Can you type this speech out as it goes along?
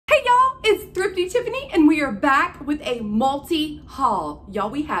Thrifty Tiffany, and we are back with a multi-haul.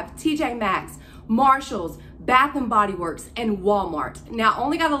 Y'all, we have Tjmaxx, Marshalls, Bath & Body Works, and Walmart. Now, I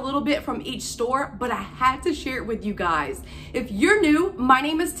only got a little bit from each store, but I had to share it with you guys. If you're new, my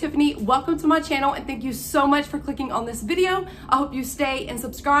name is Tiffany. Welcome to my channel, and thank you so much for clicking on this video. I hope you stay and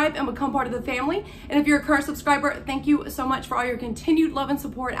subscribe and become part of the family. And if you're a current subscriber, thank you so much for all your continued love and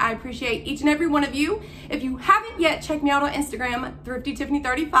support. I appreciate each and every one of you. If you haven't yet, check me out on Instagram,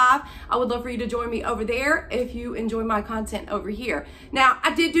 ThriftyTiffany35. I would love for you to join me over there if you enjoy my content over here. Now,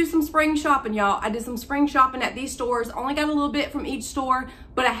 I did do some spring shopping, y'all. I did some spring shopping at these stores. Only got a little bit from each store,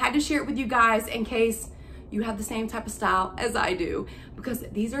 but I had to share it with you guys in case you have the same type of style as I do, because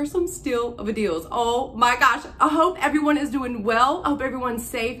these are some steal of a deals. Oh my gosh. I hope everyone is doing well. I hope everyone's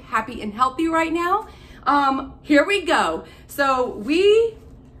safe, happy, and healthy right now. Here we go. So I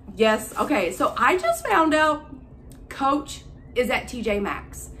just found out Coach is at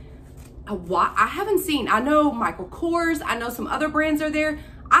Tjmaxx. I haven't seen, I know Michael Kors, I know some other brands are there.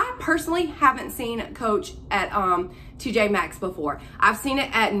 I personally haven't seen Coach at Tjmaxx before. I've seen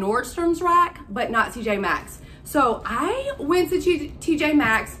it at Nordstrom's rack, but not Tjmaxx. So I went to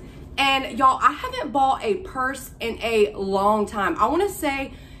Tjmaxx, and y'all, I haven't bought a purse in a long time. I wanna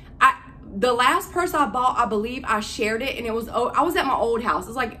say, the last purse I bought, I believe I shared it, and I was at my old house.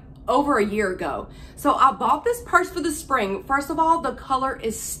 It was like over a year ago. So I bought this purse for the spring. First of all, the color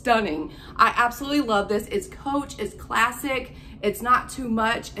is stunning. I absolutely love this. It's Coach, it's classic. It's not too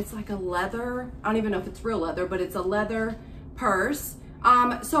much. It's like a leather. I don't even know if it's real leather, but it's a leather purse.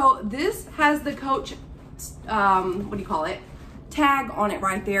 So this has the Coach, tag on it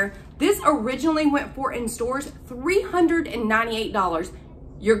right there. This originally went for, in stores, $398.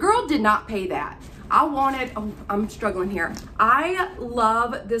 Your girl did not pay that. I'm struggling here. I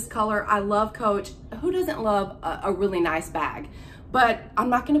love this color. I love Coach. Who doesn't love a really nice bag? But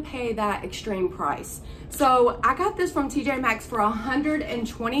I'm not gonna pay that extreme price. So I got this from Tjmaxx for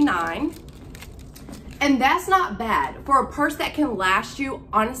 $129, and that's not bad for a purse that can last you,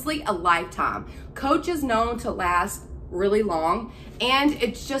 honestly, a lifetime. Coach is known to last really long, and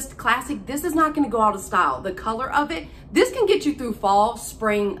it's just classic. This is not gonna go out of style. The color of it, this can get you through fall,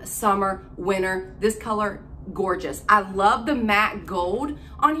 spring, summer, winter. This color, gorgeous. I love the matte gold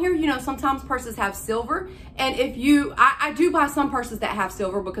on here. You know, sometimes purses have silver, and I do buy some purses that have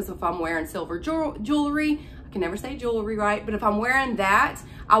silver, because if I'm wearing silver jewelry, I can never say jewelry right, but if I'm wearing that,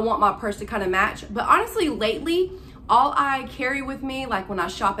 I want my purse to kind of match. But honestly, lately, all I carry with me, like when I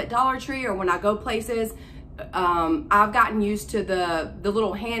shop at Dollar Tree or when I go places, I've gotten used to the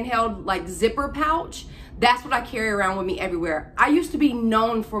little handheld like zipper pouch. That's what I carry around with me everywhere. I used to be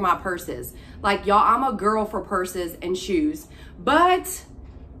known for my purses. Like, y'all, I'm a girl for purses and shoes. But,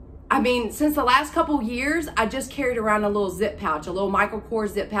 I mean, since the last couple years, I just carried around a little zip pouch, a little Michael Kors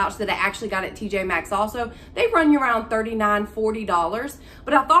zip pouch that I actually got at Tjmaxx also. They run you around $39, $40.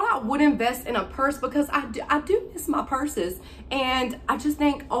 But I thought I would invest in a purse, because I do miss my purses. And I just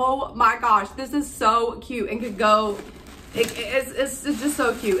think, oh my gosh, this is so cute and could go... It's just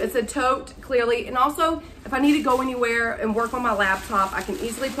so cute. It's a tote, clearly. And also, if I need to go anywhere and work on my laptop, I can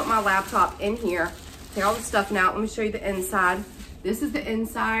easily put my laptop in here. Take all the stuff now. Let me show you the inside. This is the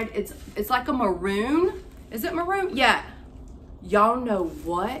inside. It's like a maroon. Is it maroon? Yeah. Y'all know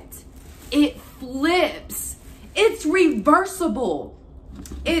what? It flips. It's reversible.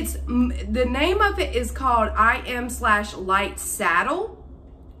 The name of it is called IM/Light Saddle.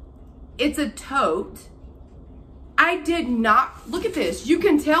 It's a tote. I did not, look at this. You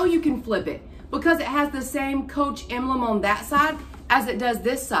can tell you can flip it, because it has the same Coach emblem on that side as it does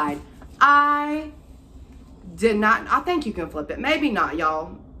this side. I did not, I think you can flip it. Maybe not,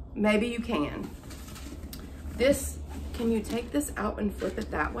 y'all. Maybe you can. Can you take this out and flip it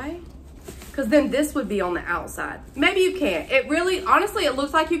that way? Because then this would be on the outside. Maybe you can't. It really, honestly, it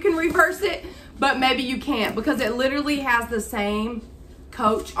looks like you can reverse it, but maybe you can't, because it literally has the same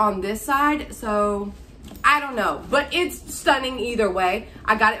Coach on this side. So I don't know, but it's stunning either way.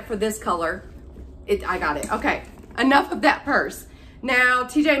 I got it for this color. I got it. Okay, enough of that purse. Now,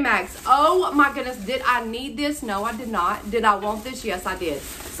 Tjmaxx. Oh my goodness, did I need this? No, I did not. Did I want this? Yes, I did.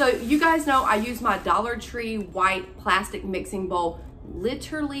 So you guys know I use my Dollar Tree white plastic mixing bowl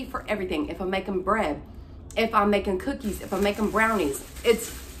literally for everything. If I'm making bread, if I'm making cookies, if I'm making brownies,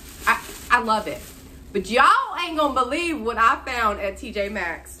 I love it. But y'all ain't gonna believe what I found at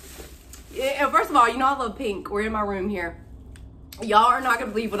Tjmaxx. And first of all, you know I love pink. We're in my room here. Y'all are not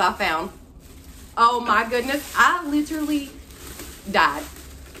gonna believe what I found. Oh my goodness, I literally died.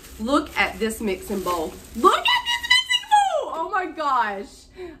 Look at this mixing bowl. Look at this mixing bowl! Oh my gosh.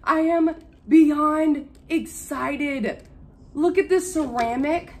 I am beyond excited. Look at this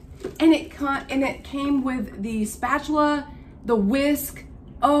ceramic. And it came with the spatula, the whisk.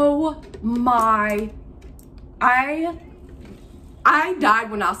 Oh my, I died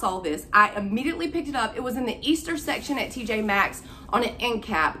when I saw this. I immediately picked it up. It was in the Easter section at Tjmaxx on an end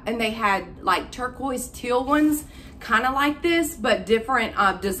cap, and they had like turquoise teal ones, kind of like this, but different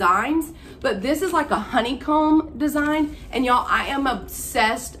designs. But this is like a honeycomb design, and y'all, I am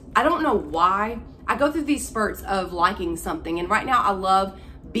obsessed. I don't know why. I go through these spurts of liking something, and right now I love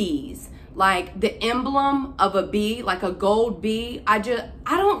bees. Like the emblem of a bee, like a gold bee. I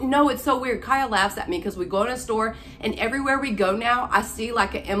don't know, it's so weird. Kaya laughs at me because we go in a store and everywhere we go now, I see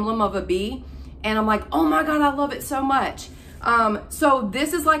like an emblem of a bee, and I'm like, oh my God, I love it so much. So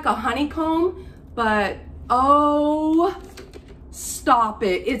this is like a honeycomb, but oh, stop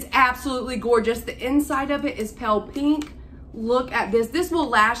it. It's absolutely gorgeous. The inside of it is pale pink. Look at this. This will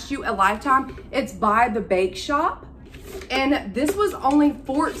last you a lifetime. It's by the Bake Shop, and this was only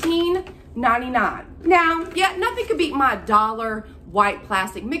 $14.99. Now, yeah, nothing could beat my $1 white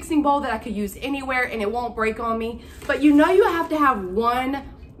plastic mixing bowl that I could use anywhere and it won't break on me. But you know, you have to have one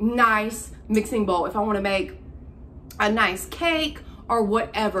nice mixing bowl if I want to make a nice cake or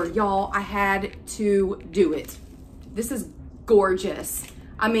whatever. Y'all, I had to do it. This is gorgeous.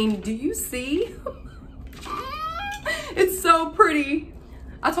 I mean, do you see? It's so pretty.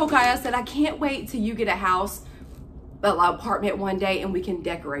 I told Kaya, I said, I can't wait till you get a house, an apartment one day, and we can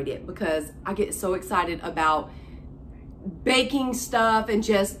decorate it, because I get so excited about baking stuff and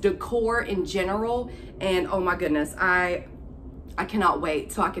just decor in general. And oh my goodness, I cannot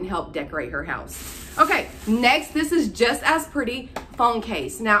wait so I can help decorate her house. Okay, next, this is just as pretty phone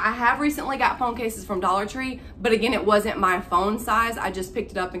case. Now, I have recently got phone cases from Dollar Tree, but again, it wasn't my phone size. I just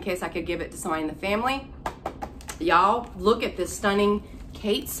picked it up in case I could give it to somebody in the family. Y'all, look at this stunning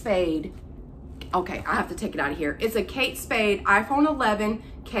Kate Spade. Okay, I have to take it out of here. It's a Kate Spade iPhone 11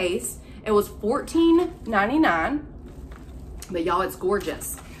 case. It was $14.99, but y'all, it's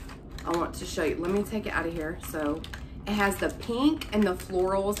gorgeous. I want to show you. Let me take it out of here. So it has the pink and the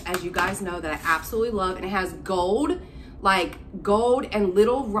florals, as you guys know, that I absolutely love. And it has gold, like gold and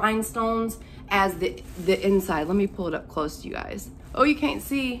little rhinestones as the inside. Let me pull it up close to you guys. Oh, you can't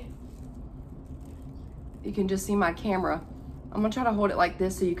see. You can just see my camera. I'm gonna try to hold it like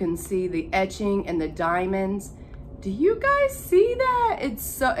this so you can see the etching and the diamonds. Do you guys see that? It's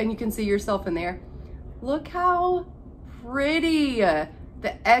so, and you can see yourself in there. Look how pretty.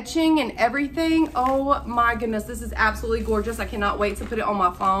 The etching and everything. Oh my goodness, this is absolutely gorgeous. I cannot wait to put it on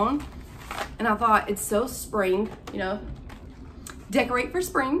my phone. And I thought, it's so spring, you know, decorate for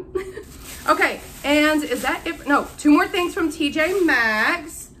spring. Okay, and is that it? No, 2 more things from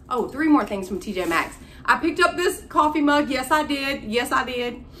Tjmaxx. Oh, 3 more things from Tjmaxx. I picked up this coffee mug. Yes, I did. Yes, I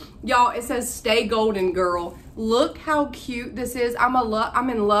did. Y'all, it says stay golden, girl. Look how cute this is. I'm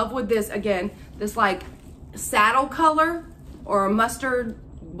in love with this. Again, this like saddle color or mustard,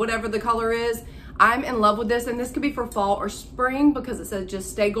 whatever the color is. I'm in love with this, and this could be for fall or spring because it says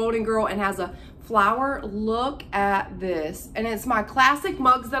just stay golden, girl, and has a flower. Look at this. And it's my classic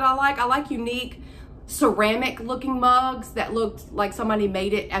mugs that I like. I like unique ceramic looking mugs that looked like somebody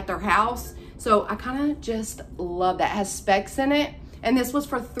made it at their house. So I kind of just love that. It has specs in it. And this was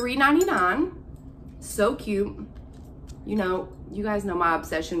for $3.99. So cute. You know, you guys know my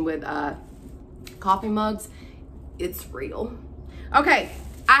obsession with coffee mugs. It's real. Okay,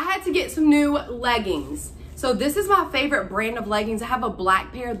 I had to get some new leggings. So this is my favorite brand of leggings. I have a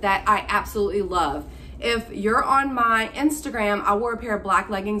black pair that I absolutely love. If you're on my Instagram, I wore a pair of black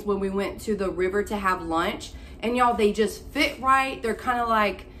leggings when we went to the river to have lunch. And y'all, they just fit right. They're kind of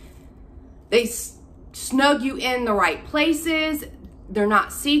like, they snug you in the right places. They're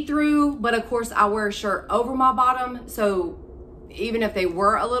not see-through, but of course I wear a shirt over my bottom. So even if they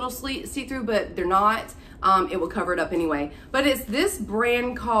were a little see-through, but they're not, it would cover it up anyway. But it's this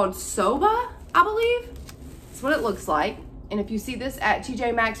brand called Soba, I believe. That's what it looks like. And if you see this at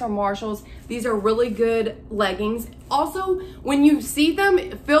Tjmaxx or Marshall's, these are really good leggings. Also, when you see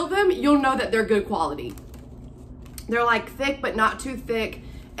them, feel them, you'll know that they're good quality. They're like thick, but not too thick.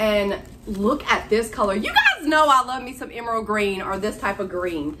 And look at this color. You guys know I love me some emerald green or this type of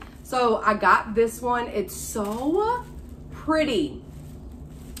green. So I got this one. It's so pretty.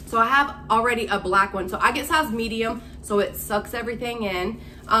 So I have already a black one. So I get size medium, so it sucks everything in.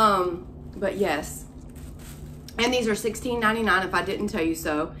 But yes. And these are $16.99 if I didn't tell you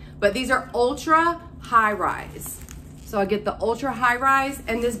so. But these are ultra high rise. So I get the ultra high rise,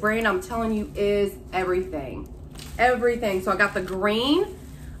 and this brand, I'm telling you, is everything. Everything. So I got the green.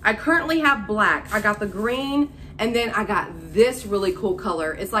 I currently have black. I got the green, and then I got this really cool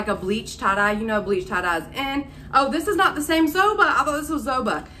color. It's like a bleach tie-dye. You know bleach tie-dye is in. Oh, this is not the same Zoba. I thought this was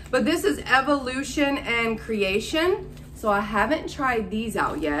Zoba. But this is Evolution and Creation. So I haven't tried these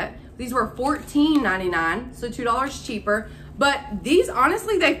out yet. These were $14.99, so $2 cheaper. But these,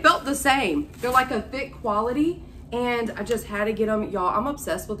 honestly, they felt the same. They're like a thick quality, and I just had to get them. Y'all, I'm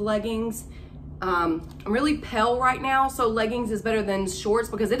obsessed with leggings. I'm really pale right now, so leggings is better than shorts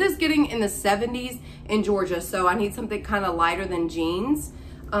because it is getting in the 70s in Georgia, so I need something kind of lighter than jeans.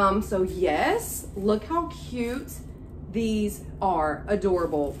 So yes, look how cute these are.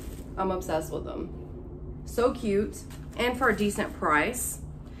 Adorable. I'm obsessed with them. So cute, and for a decent price.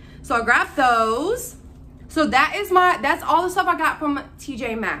 So I grabbed those. So that's all the stuff I got from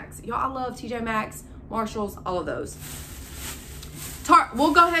Tjmaxx. Y'all, I love Tjmaxx, Marshalls, all of those.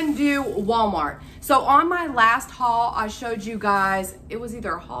 We'll go ahead and do Walmart. So on my last haul, I showed you guys, it was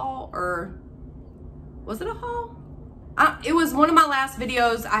either a haul or, was it a haul? It was one of my last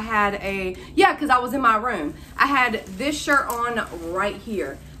videos. I had because I was in my room. I had this shirt on right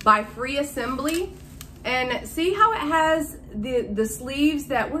here by Free Assembly. And see how it has the sleeves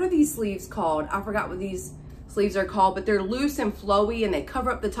what are these sleeves called? I forgot what these sleeves are called, but they're loose and flowy and they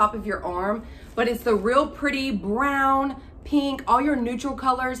cover up the top of your arm. But it's the real pretty brown, pink, all your neutral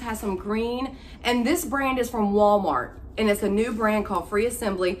colors, has some green. And this brand is from Walmart, and it's a new brand called Free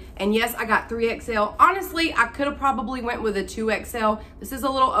Assembly. And yes, I got 3XL. Honestly, I could have probably went with a 2XL. This is a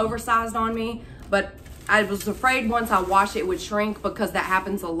little oversized on me, but I was afraid once I wash it would shrink, because that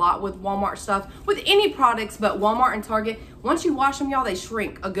happens a lot with Walmart stuff, with any products, but Walmart and Target, once you wash them, y'all, they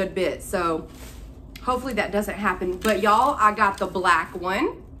shrink a good bit. So hopefully that doesn't happen. But y'all, I got the black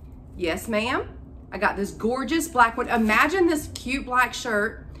one. Yes, ma'am. I got this gorgeous black one. Imagine this cute black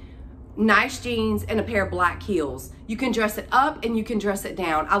shirt, nice jeans, and a pair of black heels. You can dress it up and you can dress it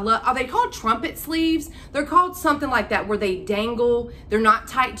down. Are they called trumpet sleeves? They're called something like that, where they dangle. They're not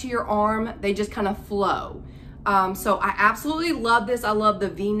tight to your arm. They just kind of flow. So I absolutely love this. I love the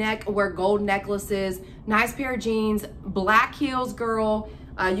V-neck, wear gold necklaces, nice pair of jeans, black heels, girl.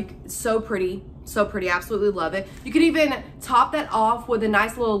 So pretty. So pretty, absolutely love it. You could even top that off with a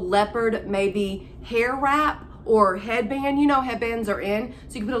nice little leopard, maybe hair wrap or headband. You know headbands are in,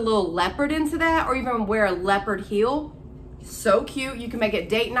 so you can put a little leopard into that, or even wear a leopard heel. So cute. You can make it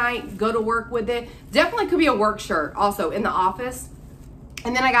date night, go to work with it. Definitely could be a work shirt also in the office.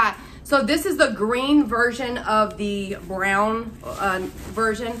 And then I got, so this is the green version of the brown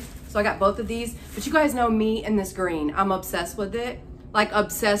version. So I got both of these, but you guys know me and this green. I'm obsessed with it, like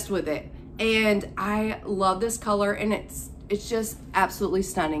obsessed with it. And I love this color, and it's just absolutely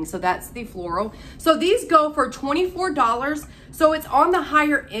stunning. So that's the floral. So these go for $24. So it's on the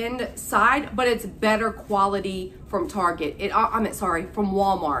higher end side, but it's better quality from Target. From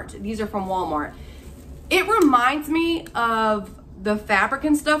Walmart. These are from Walmart. It reminds me of, the fabric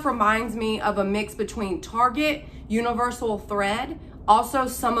and stuff reminds me of a mix between Target, Universal Thread, also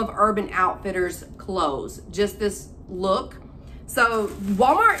some of Urban Outfitters clothes. Just this look. So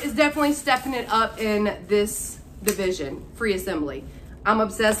Walmart is definitely stepping it up in this division, Free Assembly. I'm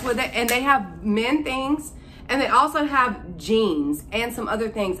obsessed with it. And they have men things, and they also have jeans and some other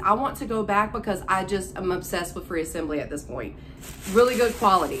things. I want to go back because I'm obsessed with Free Assembly at this point. Really good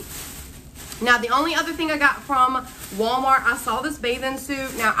quality. Now, the only other thing I got from Walmart, I saw this bathing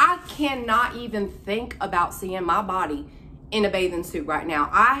suit. Now, I cannot even think about seeing my body in a bathing suit right now.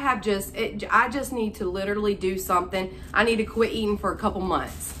 I just need to literally do something. I need to quit eating for a couple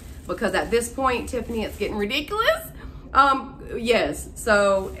months, because at this point, Tiffany, it's getting ridiculous. Yes,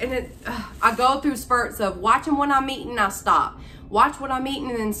 so, and I go through spurts of watching what I'm eating, I stop. Watch what I'm eating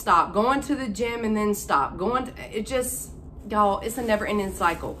and then stop. Going to the gym and then stop. Y'all, it's a never ending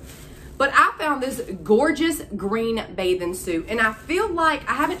cycle. But I found this gorgeous green bathing suit, and I feel like,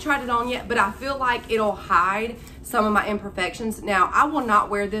 I haven't tried it on yet, but I feel like it'll hide some of my imperfections. Now, I will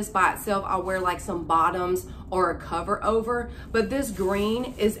not wear this by itself. I'll wear like some bottoms or a cover over, but this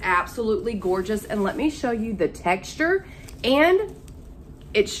green is absolutely gorgeous. And let me show you the texture, and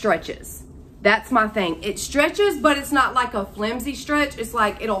it stretches. That's my thing. It stretches, but it's not like a flimsy stretch. It's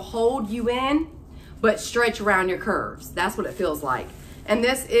like it'll hold you in, but stretch around your curves. That's what it feels like. And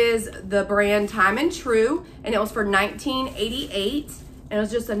this is the brand Time and True, and it was for $19.88. And it was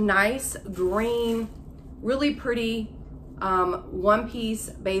just a nice green, really pretty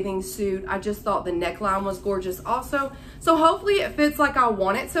one-piece bathing suit. I just thought the neckline was gorgeous also. So hopefully it fits like I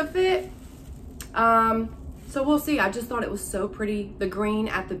want it to fit. So we'll see. I just thought it was so pretty. The green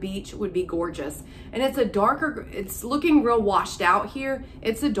at the beach would be gorgeous. And it's a darker, it's looking real washed out here.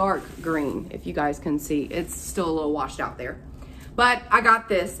 It's a dark green, if you guys can see. It's still a little washed out there. But I got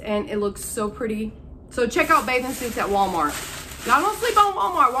this, and it looks so pretty. So check out bathing suits at Walmart. Y'all don't sleep on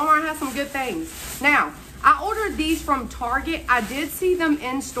Walmart. Walmart has some good things. Now, I ordered these from Target. I did see them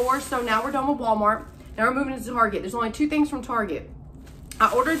in stores, so now we're done with Walmart. Now we're moving into Target. There's only 2 things from Target.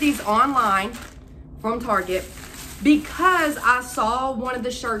 I ordered these online from Target because I saw one of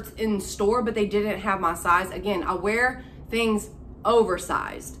the shirts in store, but they didn't have my size. Again, I wear things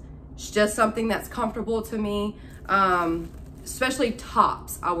oversized. It's just something that's comfortable to me. Especially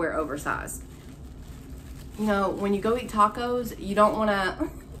tops, I wear oversized. You know, when you go eat tacos, you don't want to,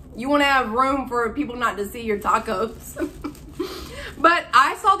 you want to have room for people not to see your tacos. But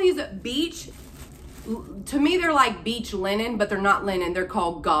I saw these beach, to me they're like beach linen, but they're not linen, they're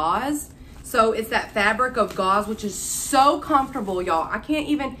called gauze. So it's that fabric of gauze, which is so comfortable, y'all. I can't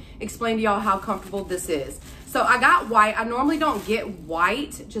even explain to y'all how comfortable this is. So I got white. I normally don't get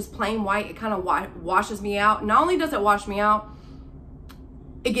white, just plain white. It kind of washes me out. Not only does it wash me out,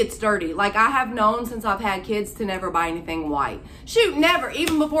 it gets dirty. Like, I have known since I've had kids to never buy anything white. Shoot, never.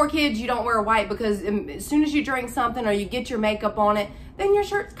 Even before kids, you don't wear white because as soon as you drink something or you get your makeup on it, then your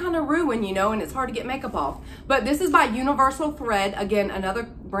shirt's kind of ruined, you know, and it's hard to get makeup off. But this is by Universal Thread. Again, another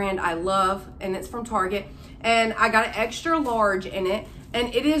brand I love, and it's from Target. And I got an extra large in it.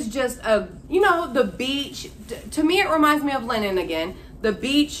 And it is just a, you know, the beach, to me it reminds me of linen again. The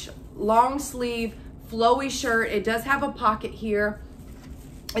beach long sleeve flowy shirt. It does have a pocket here.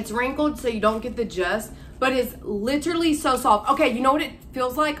 It's wrinkled so you don't get the gist, but it's literally so soft. Okay, you know what it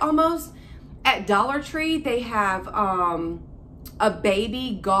feels like almost? At Dollar Tree, they have a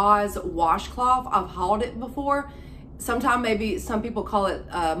baby gauze washcloth. I've hauled it before. Sometimes maybe some people call it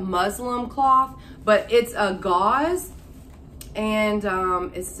a muslin cloth, but it's a gauze. And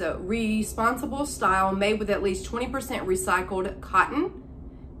it's a responsible style made with at least 20% recycled cotton.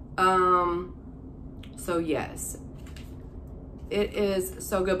 So yes, it is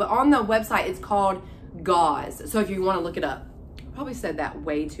so good. But on the website, it's called gauze. So if you want to look it up, I probably said that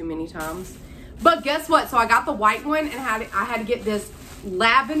way too many times. But guess what? So I got the white one and I had to get this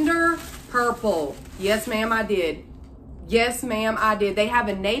lavender purple. Yes, ma'am, I did. Yes, ma'am, I did. They have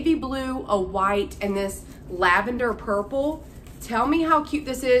a navy blue, a white, and this lavender purple. Tell me how cute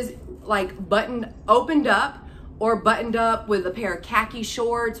this is, like opened up or buttoned up with a pair of khaki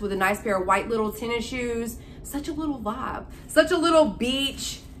shorts with a nice pair of white little tennis shoes. Such a little vibe. Such a little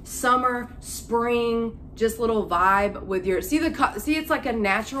beach, summer, spring, just little vibe with your, see it's like a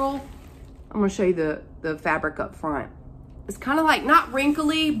natural, I'm gonna show you the fabric up front. It's kind of like, not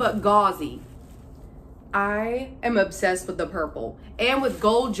wrinkly, but gauzy. I am obsessed with the purple and with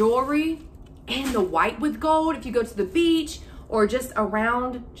gold jewelry and the white with gold. If you go to the beach, or just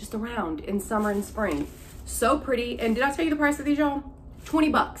around in summer and spring. So pretty. And did I tell you the price of these, y'all? 20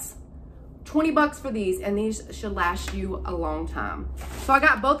 bucks. 20 bucks for these, and these should last you a long time. So I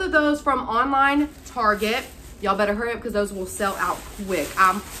got both of those from online Target. Y'all better hurry up because those will sell out quick.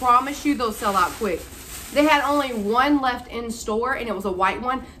 I promise you they'll sell out quick. They had only one left in store, and it was a white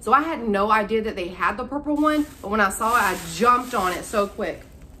one. So I had no idea that they had the purple one, but when I saw it, I jumped on it so quick.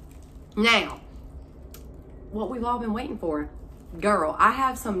 Now, what we've all been waiting for. Girl, I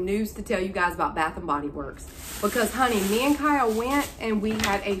have some news to tell you guys about Bath & Body Works because, honey, me and Kyle went and we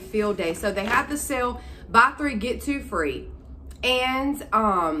had a field day. So they had the sale, buy 3, get 2 free. And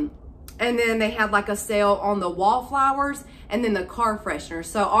then they had like a sale on the wallflowers and then the car fresheners.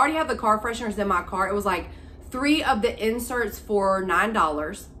 So I already have the car fresheners in my car. It was like 3 of the inserts for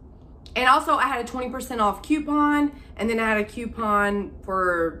 $9. And also I had a 20% off coupon, and then I had a coupon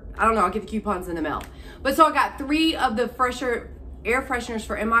for, I don't know, I'll get the coupons in the mail. But so I got 3 of the air fresheners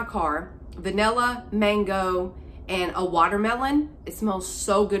for in my car, vanilla, mango, and a watermelon. It smells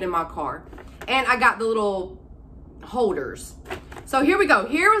so good in my car. And I got the little holders. So here we go.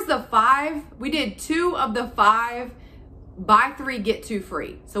 Here was the 5. We did 2 of the 5, buy 3, get 2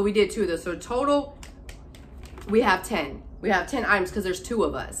 free. So we did 2 of those. So total, we have 10. We have 10 items because there's 2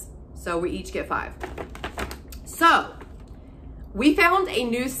 of us. So we each get 5. So we found a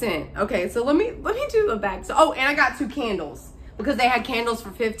new scent. Okay, so let me do a back. So, oh, and I got 2 candles because they had candles for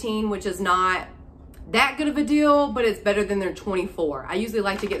 $15, which is not that good of a deal, but it's better than their $24. I usually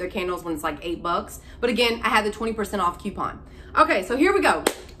like to get their candles when it's like $8. But again, I had the 20% off coupon. Okay, so here we go.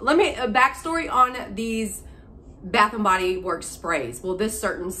 Let me, a backstory on these Bath & Body Works sprays. Well, this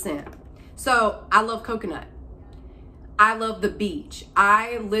certain scent. So I love coconut. I love the beach.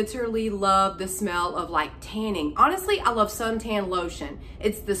 I literally love the smell of like tanning. Honestly, I love suntan lotion.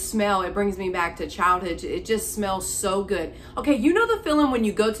 It's the smell. It brings me back to childhood. It just smells so good. Okay, you know the feeling when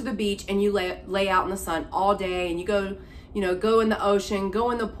you go to the beach and you lay out in the sun all day and you go, you know, go in the ocean,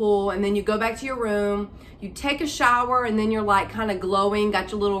 go in the pool, and then you go back to your room, you take a shower, and then you're like kind of glowing,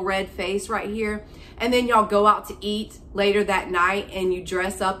 got your little red face right here. And then y'all go out to eat later that night and you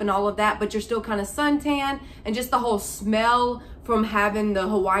dress up and all of that, but you're still kind of suntan, and just the whole smell from having the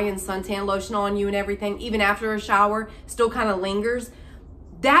Hawaiian suntan lotion on you and everything, even after a shower, still kind of lingers.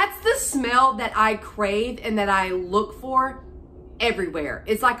 That's the smell that I crave and that I look for everywhere.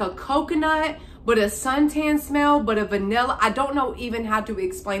 It's like a coconut, but a suntan smell, but a vanilla. I don't know even how to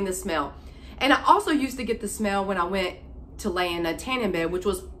explain the smell. And I also used to get the smell when I went to lay in a tanning bed, which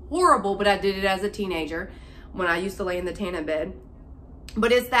was horrible, but I did it as a teenager when I used to lay in the tanning bed.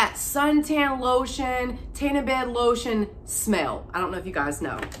 But it's that suntan lotion, tanning bed lotion smell. I don't know if you guys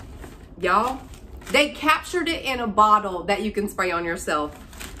know. Y'all, they captured it in a bottle that you can spray on yourself.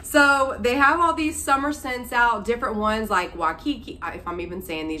 So they have all these summer scents out, different ones like Waikiki, if I'm even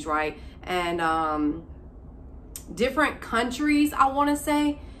saying these right, and different countries, I want to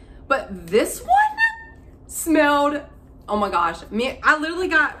say. But this one smelled, oh my gosh, we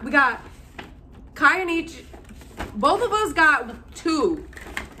got Kai and each, both of us got 2.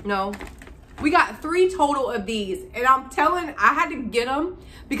 No, we got 3 total of these. And I'm telling, I had to get them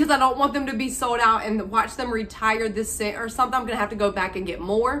because I don't want them to be sold out and watch them retire this scent or something. I'm gonna have to go back and get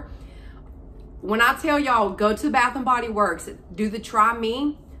more. When I tell y'all, go to Bath & Body Works, do the Try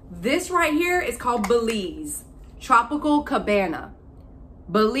Me. This right here is called Belize Tropical Cabana.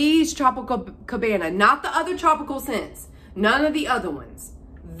 Belize Tropical Cabana, not the other tropical scents. None of the other ones.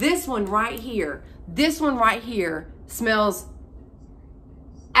 This one right here smells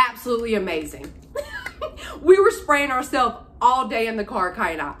absolutely amazing. We were spraying ourselves all day in the car,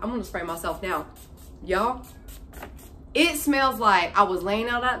 Kai and I. I'm gonna spray myself now. Y'all, it smells like I was laying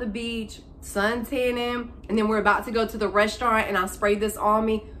out at the beach, sun tanning, and then we're about to go to the restaurant and I sprayed this on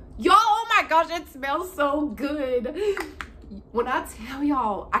me. Y'all, oh my gosh, it smells so good. When I tell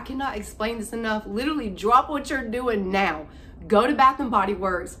y'all, I cannot explain this enough. Literally drop what you're doing now. Go to Bath & Body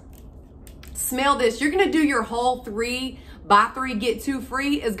Works. Smell this. You're going to do your whole 3, buy 3, get 2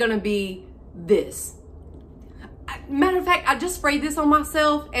 free is going to be this. Matter of fact, I just sprayed this on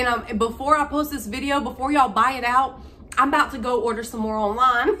myself. And before I post this video, before y'all buy it out, I'm about to go order some more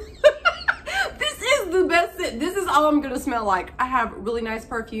online. This is the best. This is all I'm going to smell like. I have really nice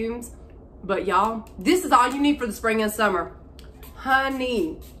perfumes. But y'all, this is all you need for the spring and summer.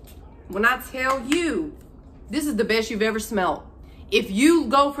 Honey, when I tell you, this is the best you've ever smelled. If you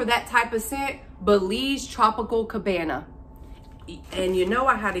go for that type of scent, Belize Tropical Cabana. And you know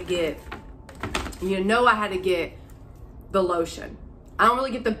I had to get the lotion. I don't really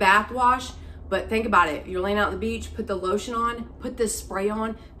get the bath wash, but think about it. You're laying out on the beach, put the lotion on, put this spray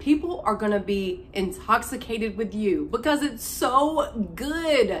on. People are gonna be intoxicated with you because it's so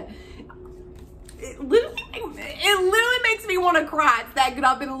good. It literally makes me want to cry. It's that good.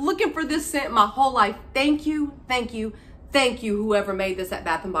 I've been looking for this scent my whole life. Thank you, thank you, thank you, whoever made this at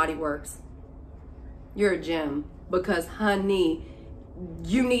Bath & Body Works. You're a gem because, honey,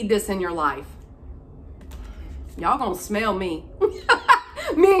 you need this in your life. Y'all gonna smell me.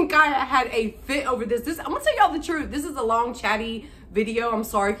 Me and Kaya had a fit over this. I'm gonna tell y'all the truth. This is a long chatty video. I'm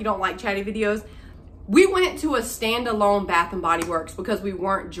sorry if you don't like chatty videos. We went to a standalone Bath & Body Works because we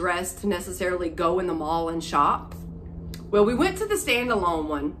weren't dressed to necessarily go in the mall and shop. Well, we went to the standalone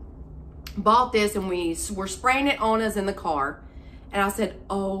one, bought this, and we were spraying it on us in the car. And I said,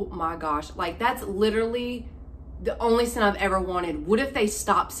 oh my gosh, like that's literally the only scent I've ever wanted. What if they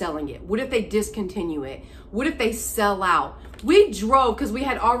stop selling it? What if they discontinue it? What if they sell out? We drove, because we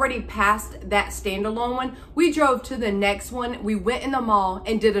had already passed that standalone one. We drove to the next one. We went in the mall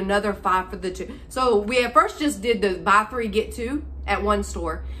and did another 5 for the 2. So we at first just did the buy 3, get 2 at one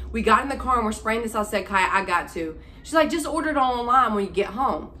store. We got in the car and we're spraying this. I said, Kaya, I got to. She's like, just order it online when you get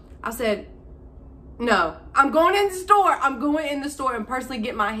home. I said, no, I'm going in the store. I'm going in the store and personally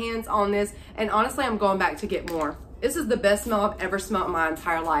get my hands on this. And honestly, I'm going back to get more. This is the best smell I've ever smelled in my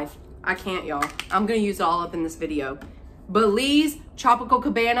entire life. I can't, y'all. I'm going to use it all up in this video. Belize Tropical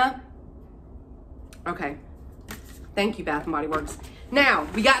Cabana. Okay. Thank you, Bath & Body Works. Now,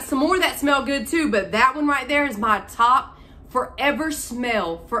 we got some more that smell good too, but that one right there is my top forever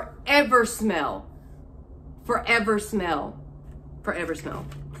smell. Forever smell. Forever smell. Forever smell.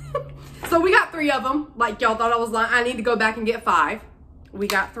 So we got 3 of them. Like y'all thought I was lying. I need to go back and get 5. We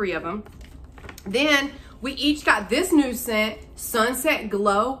got 3 of them. Then we each got this new scent, Sunset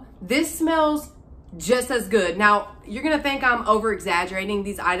Glow. This smells just as good. Now, you're gonna think I'm over exaggerating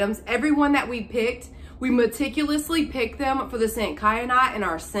these items. Every one that we picked, we meticulously picked them for the scent. Kaya and I and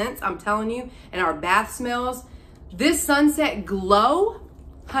our scents, I'm telling you, and our bath smells. This Sunset Glow,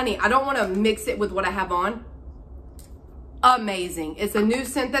 honey, I don't wanna mix it with what I have on. amazing. It's a new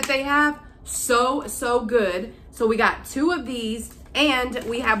scent that they have. So good. So we got 2 of these, and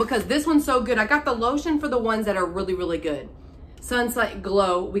we have, because this one's so good, I got the lotion for the ones that are really good. Sunset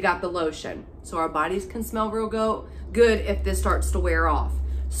Glow, we got the lotion. So our bodies can smell real good if this starts to wear off.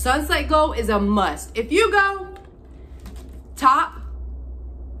 Sunset Glow is a must. If you go top,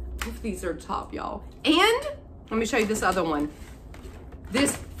 if these are top, y'all. And let me show you this other one.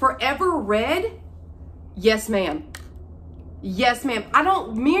 This Forever Red, yes ma'am. Yes ma'am.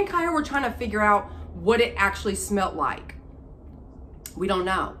 Me and Kaya were trying to figure out what it actually smelled like. We don't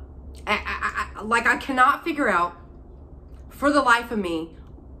know. I cannot figure out for the life of me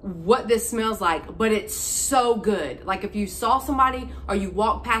what this smells like, but it's so good. Like if you saw somebody or you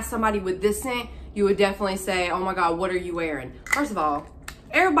walk past somebody with this scent, you would definitely say, oh my God, what are you wearing? First of all,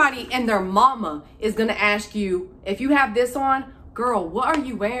 everybody and their mama is gonna ask you, if you have this on, girl, what are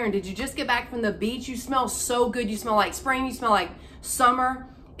you wearing? Did you just get back from the beach? You smell so good. You smell like spring, you smell like summer.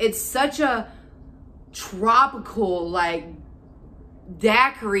 It's such a tropical, like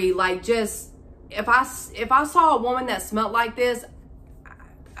daiquiri, like just, if I saw a woman that smelled like this,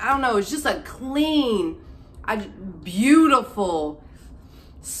 I don't know, it's just a clean, beautiful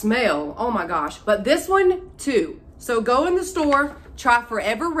smell. Oh my gosh. But this one too. So go in the store, try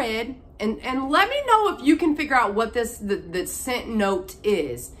Forever Red, and let me know if you can figure out what the scent note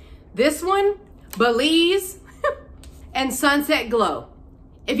is. This one, Belize, and Sunset Glow.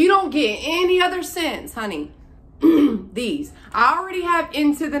 If you don't get any other scents, honey, these. I already have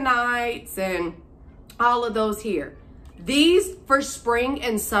Into the Nights and all of those here. These for spring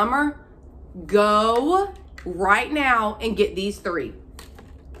and summer, go right now and get these 3.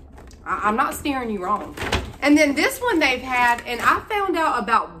 I'm not steering you wrong. And then this one they've had, and I found out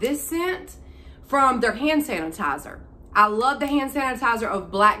about this scent from their hand sanitizer. I love the hand sanitizer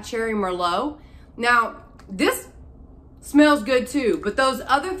of Black Cherry Merlot. Now, this smells good too, but those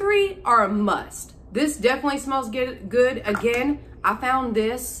other 3 are a must. This definitely smells good. Again, I found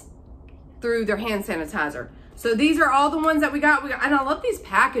this through their hand sanitizer. So these are all the ones that we got. And I love these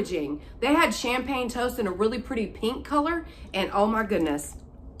packaging. They had champagne toast in a really pretty pink color, and oh my goodness,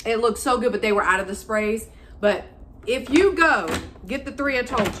 it looked so good, but they were out of the sprays. But if you go, get the 3 I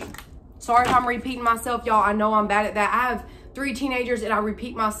told you. Sorry if I'm repeating myself, y'all. I know I'm bad at that. I have 3 teenagers and I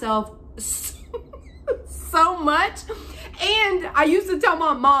repeat myself so much. And I used to tell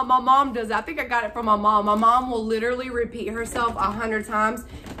my mom does, I think I got it from my mom. My mom will literally repeat herself 100 times.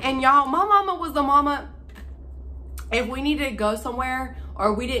 And y'all, my mama was the mama, if we needed to go somewhere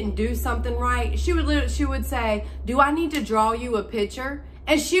or we didn't do something right, she would say, do I need to draw you a picture?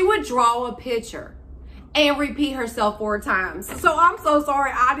 And she would draw a picture and repeat herself 4 times. So I'm so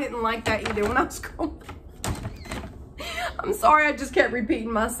sorry. I didn't like that either when I was growing up. I'm sorry, I just kept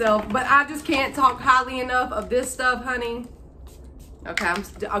repeating myself, but I just can't talk highly enough of this stuff, honey. Okay,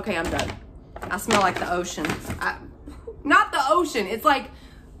 I'm done. I smell like the ocean. Not the ocean. It's like,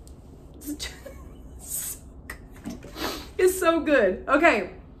 it's so good.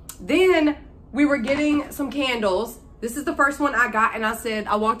 Okay, then we were getting some candles. This is the first one I got, and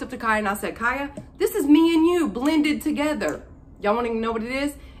I walked up to Kaya and I said, Kaya, this is me and you blended together. Y'all want to know what it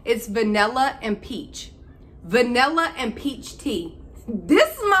is? It's vanilla and peach. Vanilla and peach tea.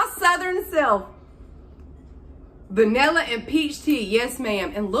 This is my southern self. Vanilla and peach tea, yes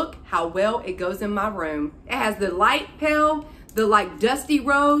ma'am. And look how well it goes in my room. It has the light pale, the like dusty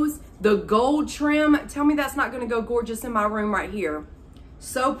rose, the gold trim. Tell me that's not gonna go gorgeous in my room right here.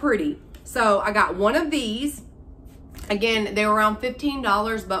 So pretty. So I got one of these. Again, they were around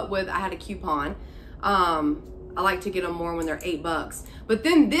 $15, but I had a coupon. I like to get them more when they're $8. But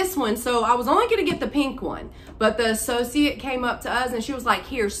then this one, so I was only gonna get the pink one, but the associate came up to us and she was like,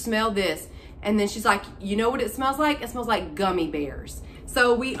 here, smell this. And then she's like, you know what it smells like? It smells like gummy bears.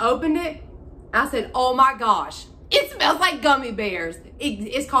 So we opened it. I said, oh my gosh, it smells like gummy bears.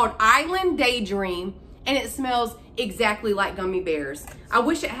 It's called Island Daydream, and it smells exactly like gummy bears. I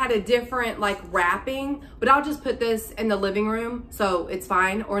wish it had a different like wrapping, but I'll just put this in the living room so it's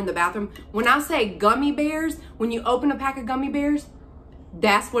fine, or in the bathroom. When I say gummy bears, when you open a pack of gummy bears,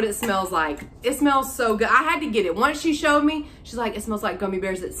 that's what it smells like. It smells so good. I had to get it. Once she showed me, she's like, it smells like gummy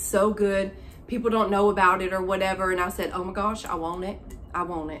bears. It's so good. People don't know about it or whatever. And I said, oh my gosh, I want it. I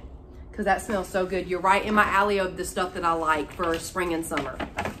want it. Because that smells so good. You're right in my alley of the stuff that I like for spring and summer.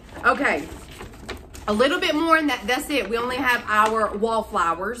 Okay. A little bit more, and that's it. We only have our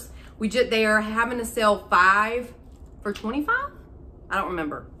wallflowers. They are having to sell 5 for $25. I don't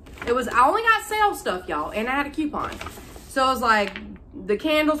remember. I only got sale stuff, y'all, and I had a coupon. So it was like the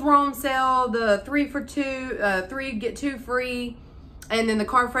candles were on sale, the 3 for 2, 3 get 2 free, and then the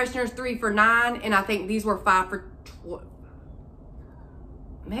car fresheners 3 for $9, and I think these were 5 for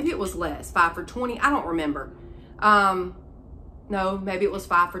maybe it was less, 5 for $20. I don't remember. No, maybe it was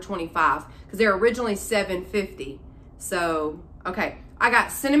 5 for $25 because they're originally $7.50. So, okay. I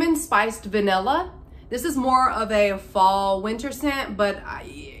got cinnamon spiced vanilla. This is more of a fall winter scent, but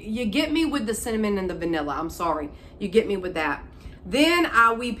you get me with the cinnamon and the vanilla. I'm sorry. You get me with that. Then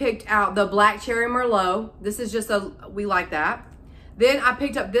we picked out the black cherry merlot. This is just we like that. Then I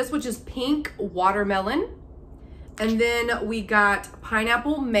picked up this, which is pink watermelon. And then we got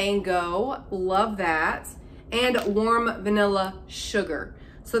pineapple mango. Love that. And warm vanilla sugar.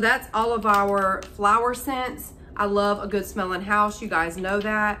 So that's all of our flower scents. I love a good smelling house. You guys know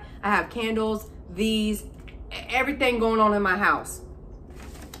that. I have candles, these, everything going on in my house.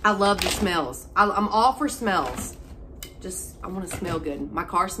 I love the smells. I'm all for smells. I want to smell good. My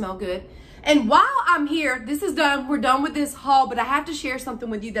car smells good. And while I'm here, this is done. We're done with this haul, but I have to share something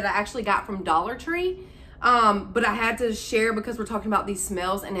with you that I actually got from Dollar Tree. But I had to share because we're talking about these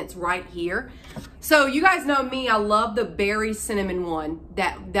smells and it's right here. So you guys know me, I love the berry cinnamon one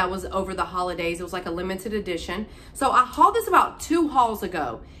that was over the holidays. It was like a limited edition. So I hauled this about 2 hauls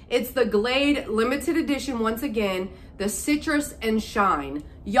ago. It's the Glade limited edition once again, the citrus and shine.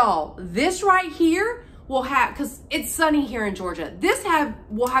 Y'all, this right here will have, cause it's sunny here in Georgia.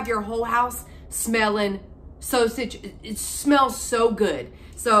 Will have your whole house smelling so it smells so good.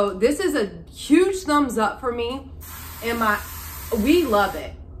 So this is a huge thumbs up for me and we love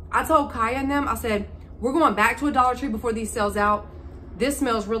it. I told Kaya and them, I said, we're going back to a Dollar Tree before these sales out. This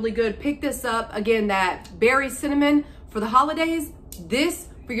smells really good. Pick this up. Again, that berry cinnamon for the holidays. This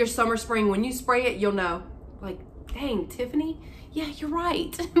for your summer, spring. When you spray it, you'll know. Like, dang, Tiffany. Yeah, you're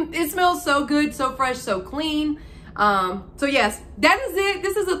right. It smells so good, so fresh, so clean. So yes, that is it.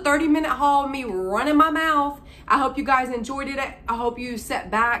 This is a 30-minute haul of me running my mouth. I hope you guys enjoyed it. I hope you sat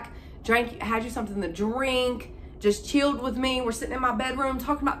back, had you something to drink, just chilled with me. We're sitting in my bedroom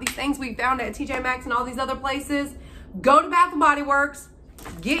talking about these things we found at Tjmaxx and all these other places. Go to Bath & Body Works.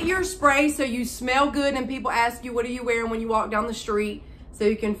 Get your spray so you smell good and people ask you, what are you wearing when you walk down the street, so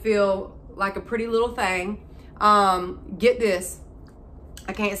you can feel like a pretty little thing. Get this.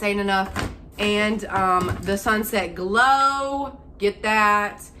 I can't say it enough. And the Sunset Glow. Get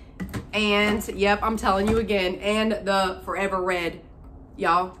that. And yep, I'm telling you again. And the Forever Red,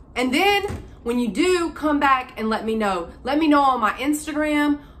 y'all. And then when you do, come back and let me know. Let me know on my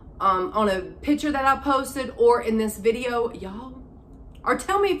Instagram, on a picture that I posted, or in this video, y'all. Or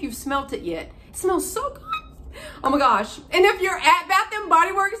tell me if you've smelt it yet. It smells so good. Oh my gosh. And if you're at Bath &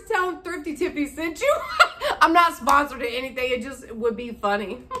 Body Works, tell them Thrifty Tiffany sent you. I'm not sponsored or anything. It just would be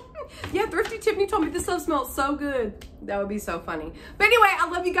funny. Yeah, Thrifty Tiffany told me this stuff smells so good. That would be so funny. But anyway, I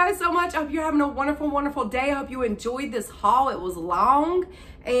love you guys so much. I hope you're having a wonderful, wonderful day. I hope you enjoyed this haul. It was long.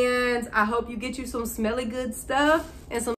 And I hope you get you some smelly good stuff and some